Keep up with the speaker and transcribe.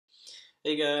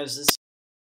Hey guys, this is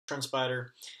TrendSpider,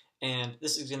 and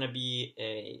this is going to be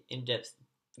a in-depth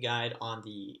guide on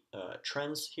the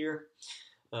trends here.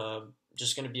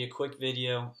 Just going to be a quick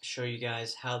video, show you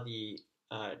guys how the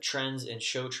trends and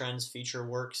show trends feature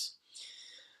works,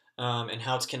 and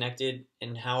how it's connected,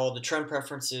 and how all the trend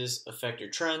preferences affect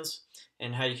your trends,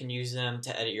 and how you can use them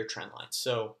to edit your trend lines.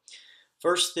 So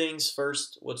first things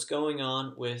first, what's going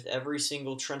on with every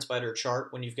single TrendSpider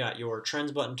chart when you've got your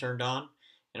trends button turned on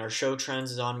and our show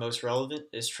trends is on most relevant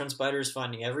is TrendSpider is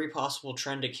finding every possible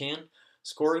trend it can,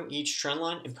 scoring each trend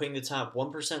line and putting the top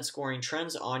 1% scoring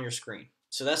trends on your screen.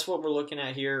 So that's what we're looking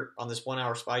at here on this 1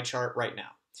 hour SPY chart right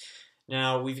now.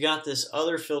 Now we've got this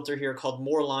other filter here called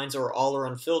more lines or all are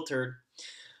unfiltered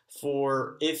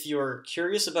for if you're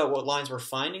curious about what lines we're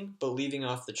finding but leaving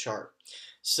off the chart.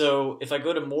 So if I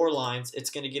go to more lines,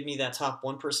 it's going to give me that top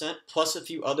 1% plus a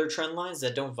few other trend lines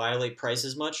that don't violate price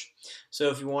as much. So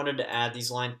if you wanted to add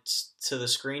these lines to the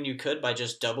screen, you could by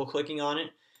just double clicking on it.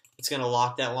 It's going to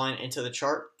lock that line into the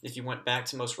chart. If you went back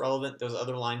to most relevant, those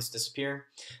other lines disappear.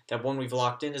 That one we've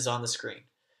locked in is on the screen.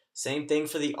 Same thing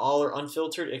for the all or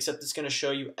unfiltered, except it's going to show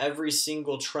you every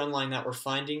single trend line that we're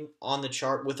finding on the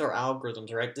chart with our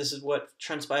algorithms, right? This is what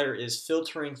TrendSpider is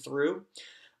filtering through,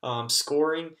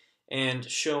 scoring, and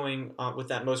showing with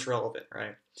that most relevant,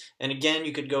 right? And again,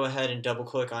 you could go ahead and double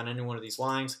click on any one of these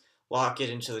lines, lock it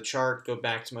into the chart, go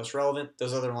back to most relevant,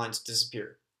 those other lines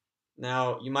disappear.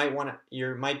 Now, you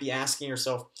might be asking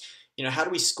yourself, how do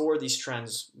we score these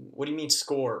trends? What do you mean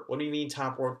score? What do you mean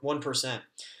top 1%?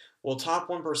 Well, top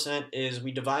 1% is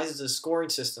we devised a scoring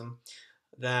system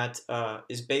that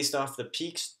is based off the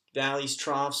peaks, valleys,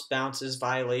 troughs, bounces,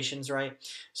 violations, right?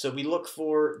 So we look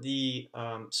for the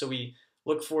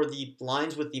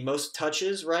lines with the most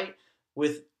touches, right,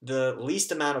 with the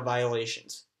least amount of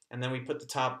violations. And then we put the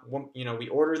top one, we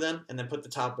order them and then put the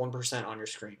top 1% on your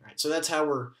screen, right? So that's how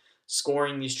we're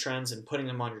scoring these trends and putting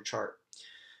them on your chart.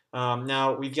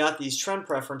 Now we've got these trend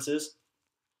preferences,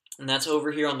 and that's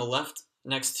over here on the left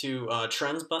next to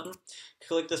Trends button.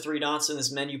 Click the three dots and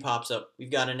this menu pops up. We've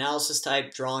got analysis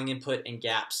type, drawing input, and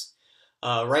gaps.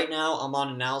 Right now I'm on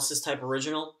analysis type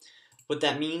original. What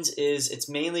that means is it's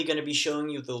mainly going to be showing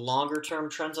you the longer term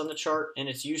trends on the chart, and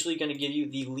it's usually going to give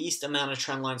you the least amount of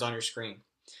trend lines on your screen.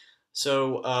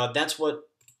 So that's what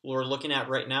we're looking at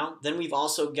right now. Then we've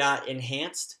also got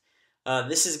enhanced.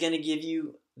 This is going to give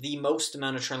you the most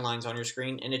amount of trend lines on your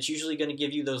screen, and it's usually going to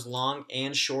give you those long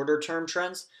and shorter term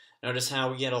trends. Notice how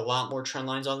we get a lot more trend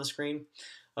lines on the screen.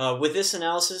 With this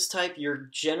analysis type, you're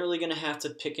generally going to have to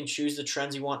pick and choose the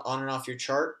trends you want on and off your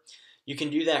chart. You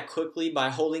can do that quickly by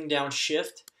holding down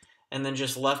Shift and then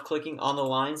just left clicking on the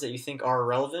lines that you think are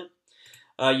relevant.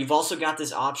 You've also got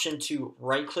this option to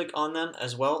right click on them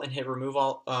as well and hit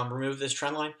remove this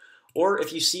trend line. Or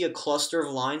if you see a cluster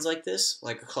of lines like this,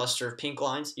 like a cluster of pink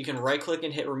lines, you can right click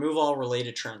and hit remove all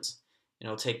related trends. And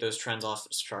it'll take those trends off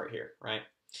this chart here, right?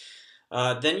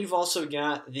 Then you've also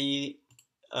got the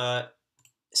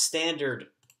standard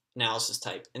analysis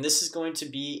type. And this is going to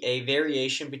be a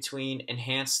variation between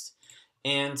enhanced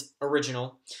and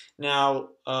original. Now,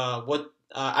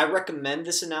 I recommend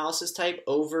this analysis type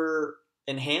over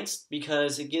enhanced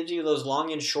because it gives you those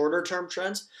long and shorter term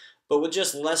trends, but with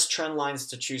just less trend lines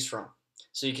to choose from.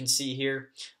 So you can see here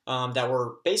that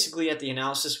we're basically at the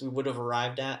analysis we would have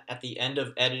arrived at the end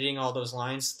of editing all those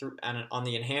lines through on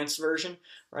the enhanced version,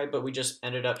 right? But we just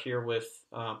ended up here with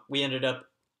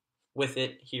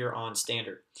it here on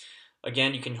standard.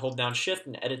 Again, you can hold down Shift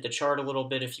and edit the chart a little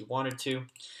bit if you wanted to.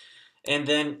 And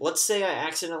then let's say I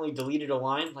accidentally deleted a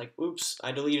line, like oops,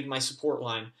 I deleted my support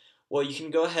line. Well, you can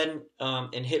go ahead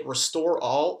and hit Restore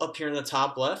All up here in the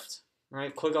top left,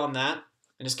 right? Click on that,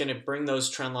 and it's going to bring those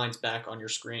trend lines back on your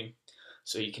screen,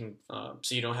 so you can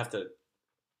so you don't have to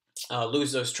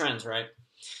lose those trends, right?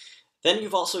 Then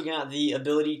you've also got the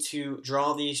ability to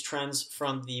draw these trends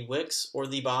from the wicks or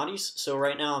the bodies. So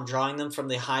right now I'm drawing them from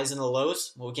the highs and the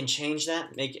lows. Well, we can change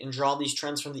that, and draw these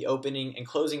trends from the opening and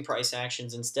closing price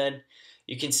actions instead.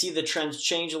 You can see the trends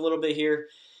change a little bit here,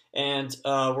 and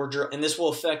this will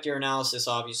affect your analysis,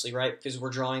 obviously, right? Because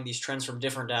we're drawing these trends from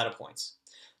different data points.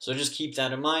 So just keep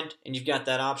that in mind, and you've got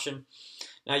that option.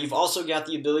 Now you've also got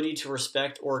the ability to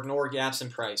respect or ignore gaps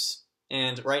in price.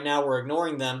 And right now we're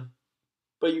ignoring them,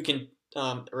 but you can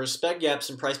respect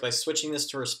gaps in price by switching this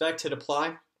to respect, hit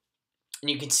apply. And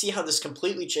you can see how this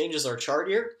completely changes our chart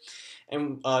here.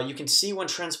 And you can see when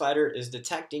TrendSpider is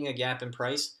detecting a gap in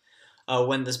price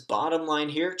when this bottom line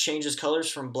here changes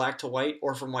colors from black to white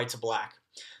or from white to black.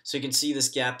 So you can see this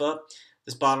gap up.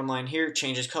 This bottom line here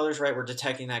changes colors, right? We're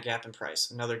detecting that gap in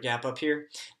price. Another gap up here.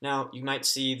 Now, you might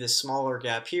see this smaller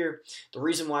gap here. The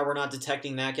reason why we're not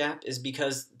detecting that gap is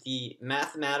because the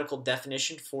mathematical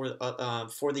definition for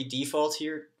the default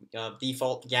here,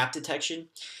 default gap detection,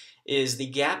 is the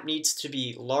gap needs to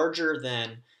be larger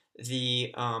than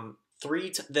the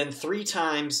three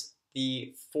times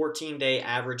the 14-day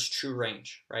average true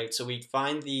range, right? So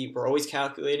we're always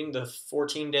calculating the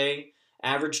 14-day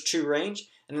average true range,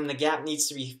 and then the gap needs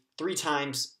to be 3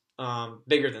 times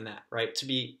bigger than that, right, to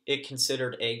be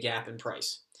considered a gap in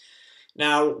price.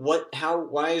 Now,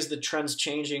 why is the trends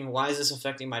changing? Why is this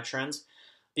affecting my trends?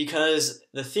 Because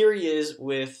the theory is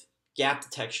with gap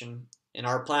detection, in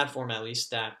our platform at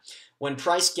least, that when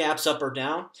price gaps up or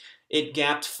down, it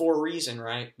gapped for a reason,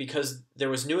 right? Because there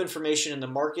was new information in the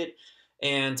market,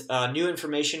 and new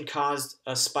information caused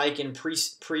a spike in pre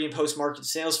and post market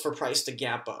sales for price to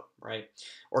gap up, right,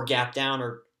 or gap down,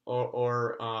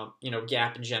 or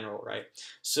gap in general, right?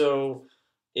 So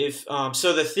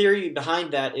so the theory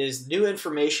behind that is new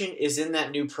information is in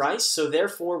that new price, so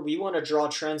therefore we want to draw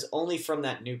trends only from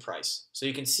that new price. So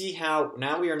you can see how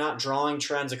now we are not drawing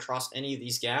trends across any of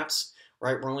these gaps,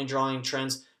 right? We're only drawing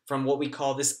trends from what we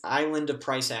call this island of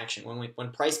price action.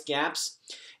 When price gaps,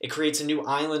 it creates a new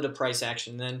island of price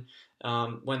action. Then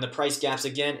when the price gaps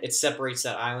again, it separates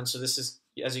that island. So this is,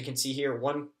 as you can see here,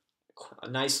 a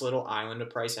nice little island of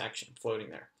price action floating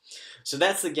there. So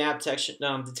that's the gap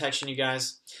detection, you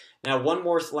guys. Now, one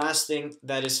more last thing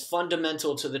that is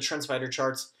fundamental to the TrendSpider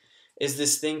charts is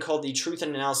this thing called the Truth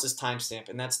and Analysis timestamp,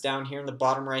 and that's down here in the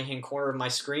bottom right-hand corner of my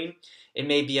screen. It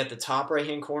may be at the top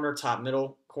right-hand corner, top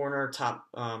middle corner, top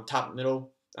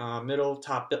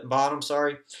bottom,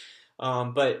 sorry.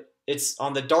 But it's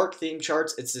on the dark theme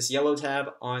charts, it's this yellow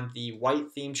tab. On the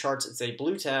white theme charts, it's a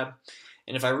blue tab.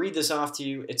 And if I read this off to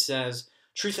you, it says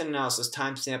Truth and Analysis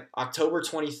timestamp, October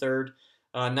 23rd,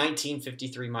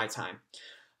 1953 my time.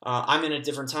 I'm in a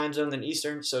different time zone than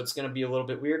Eastern, so it's going to be a little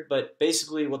bit weird. But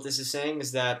basically what this is saying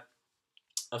is that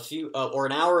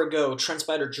an hour ago,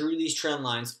 TrendSpider drew these trend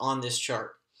lines on this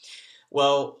chart.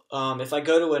 Well, if I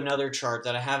go to another chart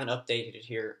that I haven't updated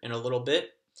here in a little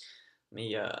bit, let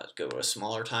me go to a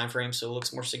smaller time frame so it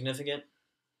looks more significant.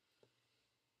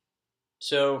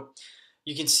 So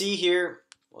you can see here,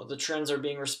 well, the trends are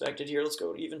being respected here. Let's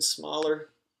go even smaller.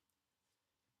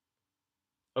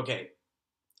 Okay.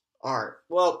 All right.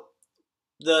 Well,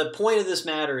 the point of this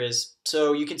matter is,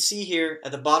 so you can see here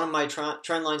at the bottom of my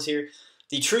trend lines here,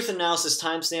 the Truth Analysis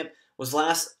timestamp was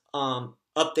last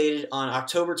updated on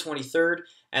October 23rd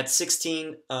at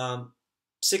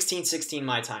 16:16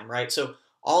 my time, right? So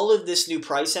all of this new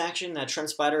price action that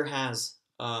TrendSpider has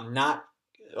that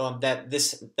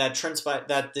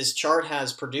this chart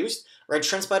has produced, right?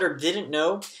 TrendSpider didn't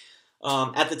know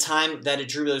at the time that it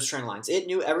drew those trend lines. It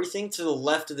knew everything to the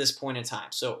left of this point in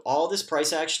time. So all this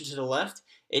price action to the left,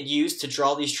 it used to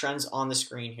draw these trends on the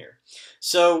screen here.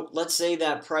 So let's say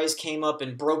that price came up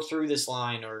and broke through this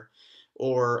line, or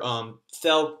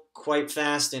fell quite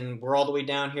fast, and we're all the way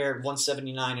down here at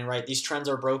 179, and right, these trends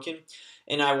are broken,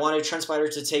 and I wanted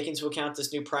TrendSpider to take into account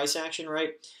this new price action,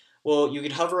 right? Well, you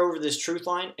could hover over this truth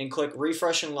line and click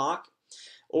refresh and lock,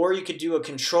 or you could do a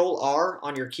Control-R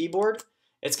on your keyboard.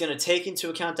 It's going to take into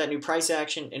account that new price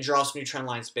action and draw some new trend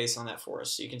lines based on that for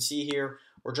us. So you can see here,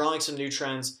 we're drawing some new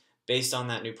trends based on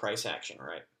that new price action,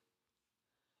 right?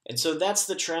 And so that's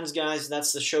the trends, guys.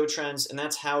 That's the show trends, and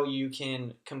that's how you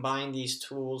can combine these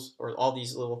tools, or all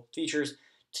these little features,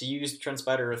 to use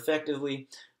TrendSpider effectively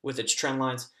with its trend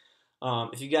lines.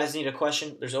 If you guys need a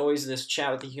question, there's always this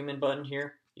chat with the human button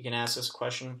here. You can ask us a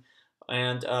question,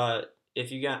 and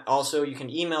if you can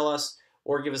email us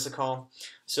or give us a call.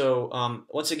 So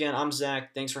once again, I'm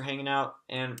Zach. Thanks for hanging out,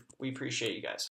 and we appreciate you guys.